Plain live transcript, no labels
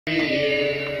Make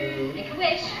a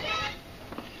wish.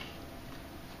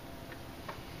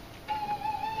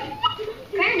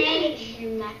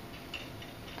 Carnation.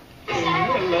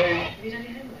 Hello. Have you done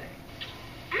your homework?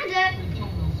 I do.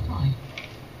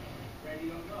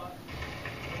 Ready or not?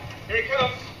 Here it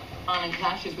comes. Arming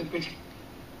clashes with British.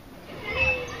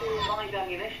 Live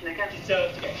ammunition against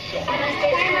deserves to get shot.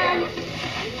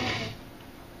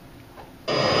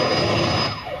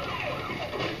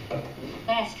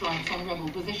 Airstrikes on rebel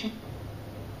position.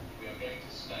 We are going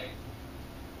to stay.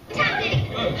 Tactic.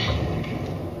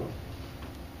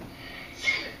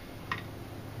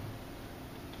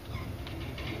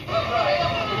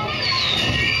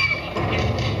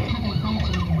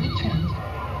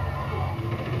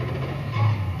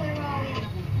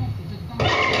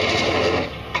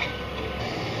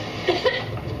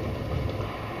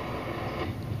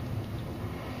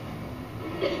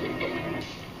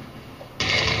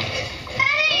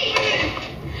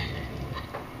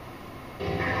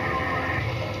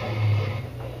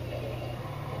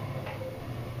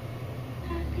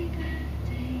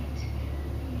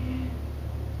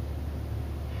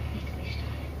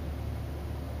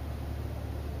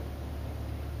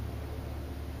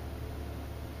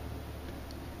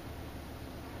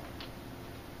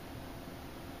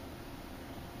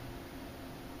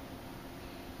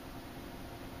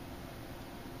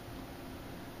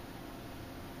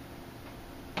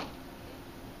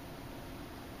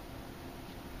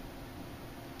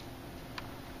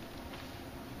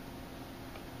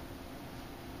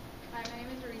 Hi, my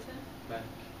name is Arisa. Back.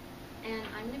 And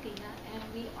I'm Nabila, and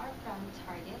we are from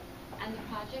Target. And the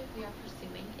project we are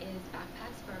pursuing is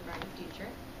Backpacks for a Brighter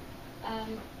Future.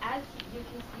 As you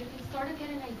can sort of get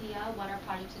an idea what our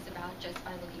project is about just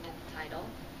by looking at the title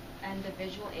and the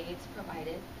visual aids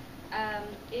provided.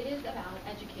 It is about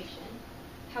education.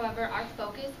 However, our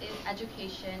focus is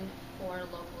education for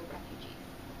local refugees.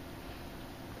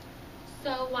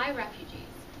 So why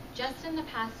refugees? Just in the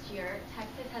past year,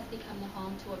 Texas has become the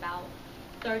home to about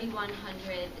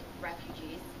 3,100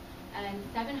 refugees, and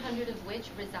 700 of which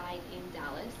reside in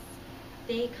Dallas.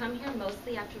 They come here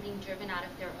mostly after being driven out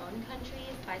of their own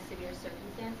countries by severe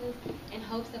circumstances in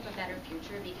hopes of a better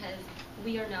future, because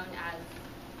we are known as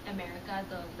America,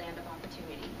 the land of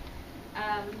opportunity.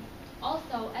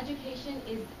 Also, education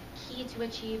is key to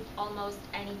achieve almost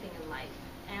anything in life,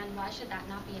 and why should that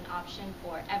not be an option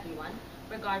for everyone,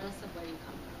 regardless of where you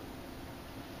come from?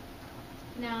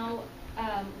 Now,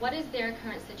 what is their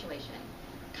current situation?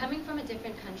 Coming from a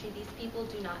different country, these people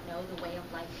do not know the way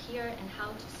of life here and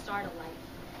how to start a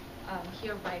life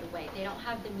here right away. They don't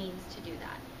have the means to do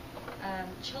that.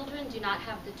 Children do not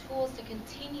have the tools to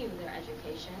continue their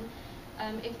education.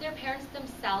 If their parents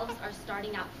themselves are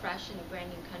starting out fresh in a brand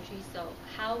new country, so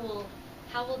how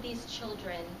will these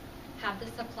children have the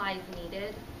supplies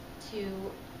needed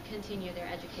to continue their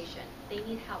education? They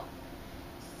need help.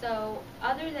 So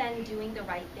other than doing the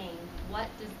right thing, what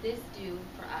does this do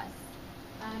for us?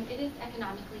 It is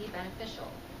economically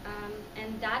beneficial.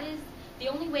 And that is, the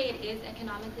only way it is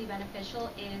economically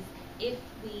beneficial is if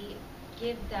we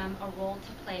give them a role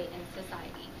to play in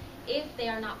society. If they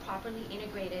are not properly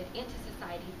integrated into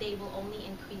society, they will only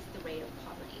increase the rate of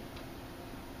poverty.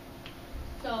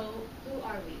 So who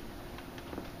are we?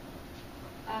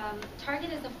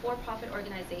 Target is a for-profit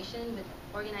organization with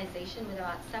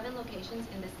about 7 locations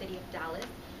in the city of Dallas,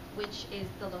 which is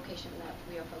the location that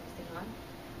we are focusing on.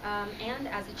 And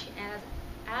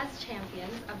as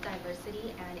champions of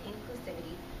diversity and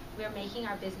inclusivity, we are making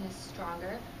our business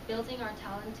stronger, building our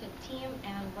talented team,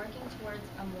 and working towards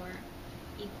a more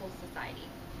equal society.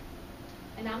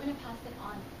 And now I'm going to pass it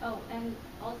on. Oh, and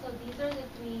also these are the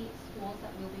 3 schools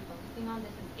that we'll be focusing on.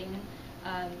 This is in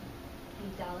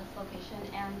the Dallas location,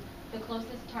 and the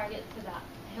closest target to that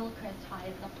Hillcrest High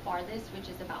is the farthest, which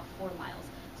is about 4 miles.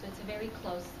 So it's a very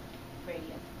close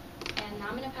radius. And now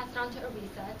I'm going to pass it on to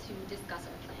Arisa to discuss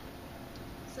our plan.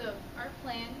 So our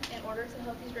plan, in order to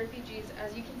help these refugees,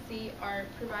 as you can see, are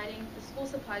providing the school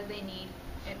supplies they need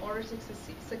in order to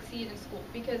succeed in school.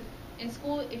 Because in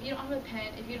school, if you don't have a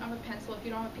pen, if you don't have a pencil, if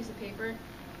you don't have a piece of paper,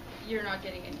 you're not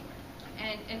getting anywhere.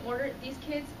 And in order, these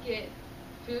kids get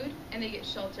food and they get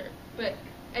shelter, but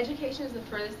education is the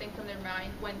furthest thing from their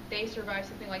mind when they survived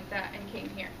something like that and came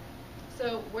here.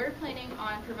 So we're planning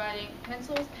on providing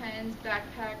pencils, pens,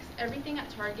 backpacks, everything at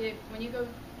Target. When you go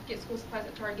get school supplies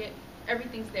at Target,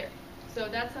 everything's there. So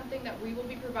that's something that we will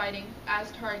be providing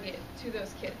as Target to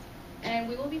those kids. And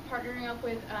we will be partnering up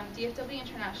with DFW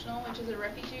International, which is a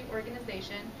refugee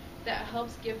organization that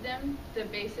helps give them the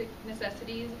basic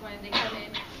necessities when they come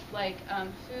in, like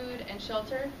food and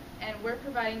shelter, and we're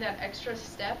providing that extra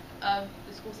step of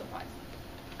the school supplies.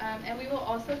 And we will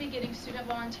also be getting student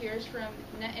volunteers from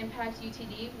Net Impact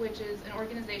UTD, which is an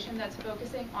organization that's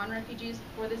focusing on refugees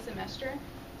for the semester.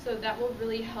 So that will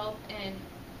really help in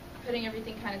putting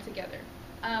everything kind of together.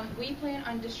 We plan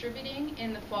on distributing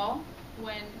in the fall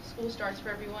when school starts for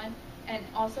everyone, and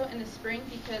also in the spring,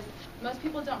 because most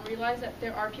people don't realize that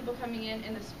there are people coming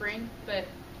in the spring, but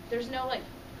there's no like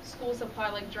school supply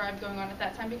like drive going on at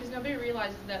that time because nobody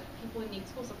realizes that people need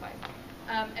school supplies.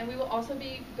 And we will also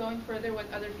be going further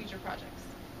with other future projects.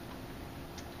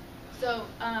 So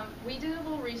we did a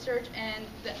little research, and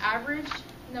the average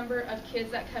number of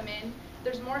kids that come in,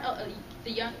 there's more,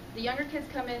 the younger kids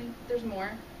come in, there's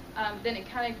more. Then it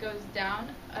kind of goes down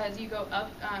as you go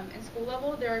up in school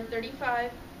level. There are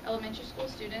 35 elementary school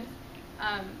students,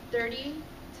 30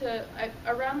 to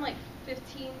around like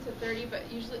 15 to 30,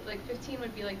 but usually like 15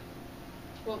 would be like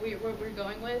what we're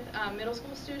going with, middle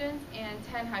school students and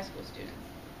 10 high school students.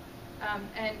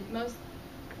 And most,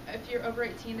 if you're over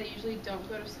 18, they usually don't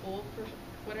go to school for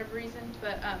whatever reason,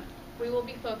 but we will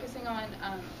be focusing on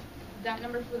that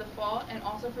number for the fall and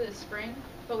also for the spring,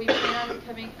 but we plan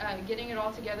on getting it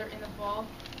all together in the fall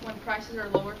when prices are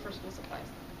lowered for school supplies.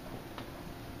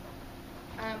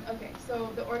 Okay, so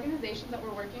the organizations that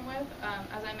we're working with,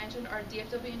 as I mentioned, are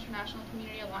DFW International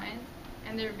Community Alliance,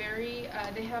 and they're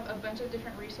they have a bunch of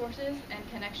different resources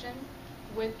and connections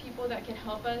with people that can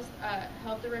help us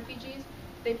help the refugees.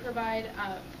 They provide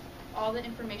all the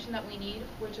information that we need,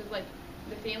 which is like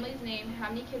the family's name, how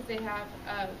many kids they have,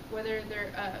 whether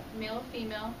they're male or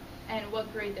female, and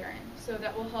what grade they're in. So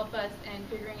that will help us in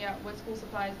figuring out what school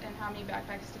supplies and how many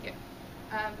backpacks to get.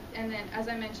 And then, as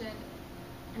I mentioned,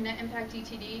 Net Impact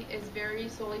DTD is very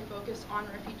solely focused on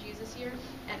refugees this year,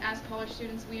 and as college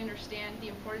students we understand the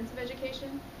importance of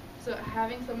education, so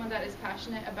having someone that is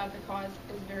passionate about the cause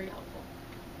is very helpful.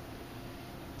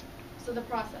 So the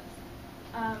process.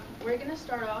 We're going to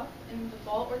start off in the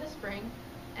fall or the spring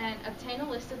and obtain a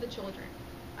list of the children.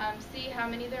 See how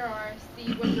many there are,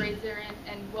 see what grades they're in,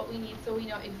 and what we need so we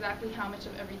know exactly how much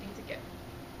of everything to get.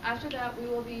 After that, we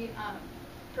will be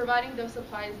providing those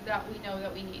supplies that we know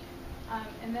that we need.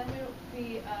 And then we will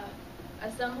be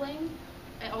assembling,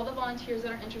 and all the volunteers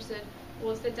that are interested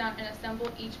will sit down and assemble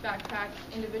each backpack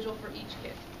individual for each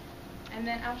kid. And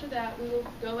then after that, we will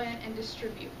go in and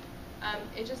distribute.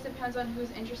 It just depends on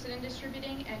who's interested in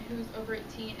distributing and who's over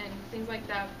 18 and things like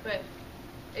that, but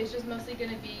it's just mostly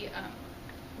going to be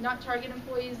not Target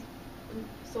employees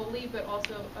solely, but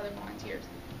also other volunteers.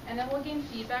 And then we'll gain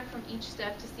feedback from each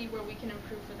step to see where we can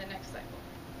improve for the next cycle.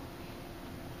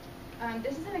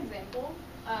 This is an example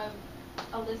of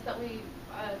a list that we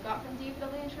got from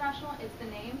DFW International. It's the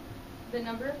name, the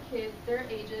number of kids, their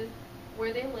ages,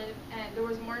 where they live, and there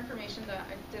was more information that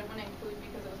I didn't want to include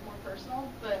because it was more personal,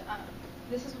 but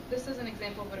this is an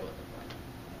example of what it would look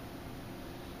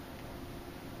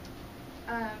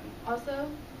like. Also,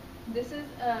 this is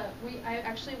I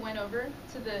actually went over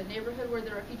to the neighborhood where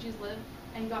the refugees live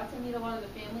and got to meet a lot of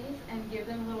the families and give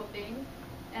them little things,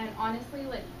 and honestly,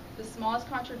 like, the smallest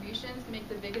contributions make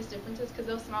the biggest differences because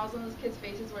those smiles on those kids'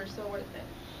 faces were so worth it.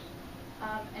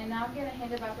 And now I'm going to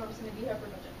hand it back over to Nadia for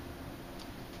budget.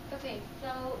 Okay,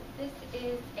 so this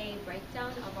is a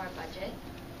breakdown of our budget.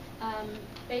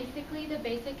 Basically, the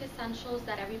basic essentials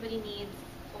that everybody needs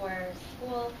for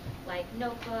school, like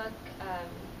notebook,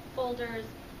 folders,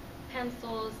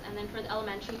 pencils, and then for the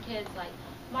elementary kids, like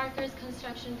markers,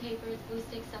 construction papers, glue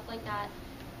sticks, stuff like that.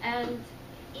 And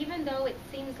even though it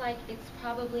seems like it's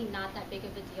probably not that big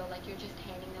of a deal, like you're just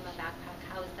handing them a backpack,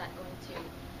 how is that going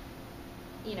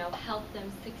to, you know, help them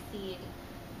succeed?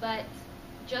 But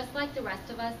just like the rest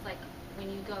of us, like when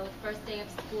you go first day of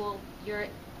school,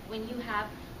 when you have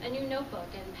a new notebook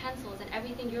and pencils and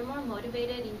everything, you're more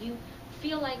motivated and you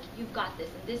feel like you've got this.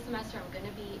 And this semester I'm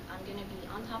gonna be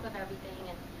on top of everything,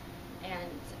 and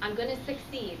I'm gonna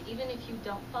succeed, even if you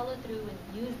don't follow through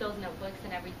and use those notebooks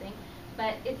and everything.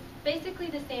 But it's basically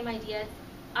the same idea.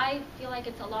 I feel like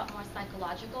it's a lot more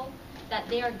psychological, that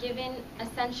they are given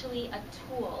essentially a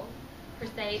tool, per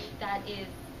se, that is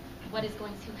what is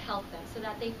going to help them, so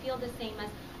that they feel the same as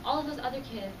all of those other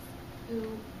kids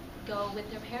who go with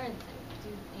their parents and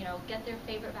do, you know, get their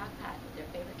favorite backpack with their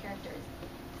favorite characters.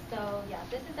 So yeah,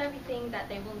 this is everything that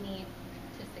they will need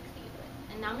to succeed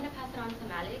with. And now I'm going to pass it on to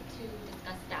Malik to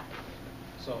discuss staffing.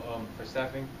 So for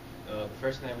staffing, the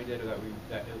first thing that we did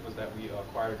was that we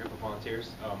acquired a group of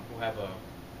volunteers who have a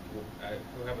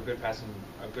good passion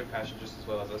just as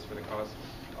well as us for the cause.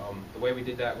 The way we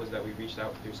did that was that we reached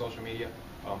out through social media.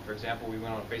 For example, we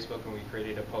went on Facebook and we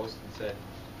created a post and said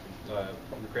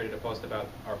we created a post about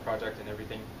our project and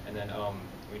everything, and then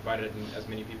we invited as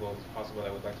many people as possible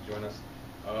that would like to join us.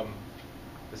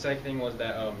 The second thing was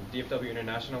that DFW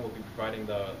International will be providing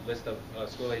the list of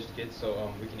school-aged kids,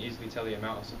 so we can easily tell the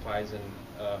amount of supplies and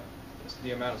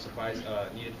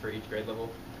needed for each grade level.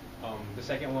 The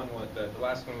second one, the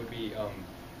last one would be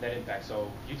Net Impact. So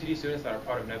UTD students that are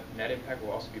part of Net Impact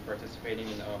will also be participating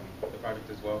in the project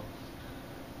as well.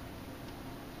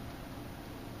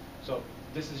 So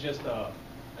this is just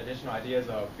additional ideas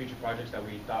of future projects that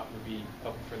we thought would be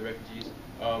helpful for the refugees.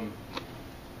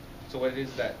 So what it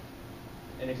is that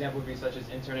an example would be such as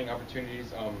interning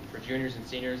opportunities for juniors and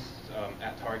seniors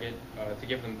at Target to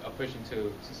give them a push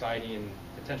into society and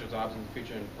potential jobs in the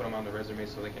future and put them on their resume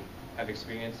so they can have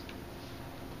experience.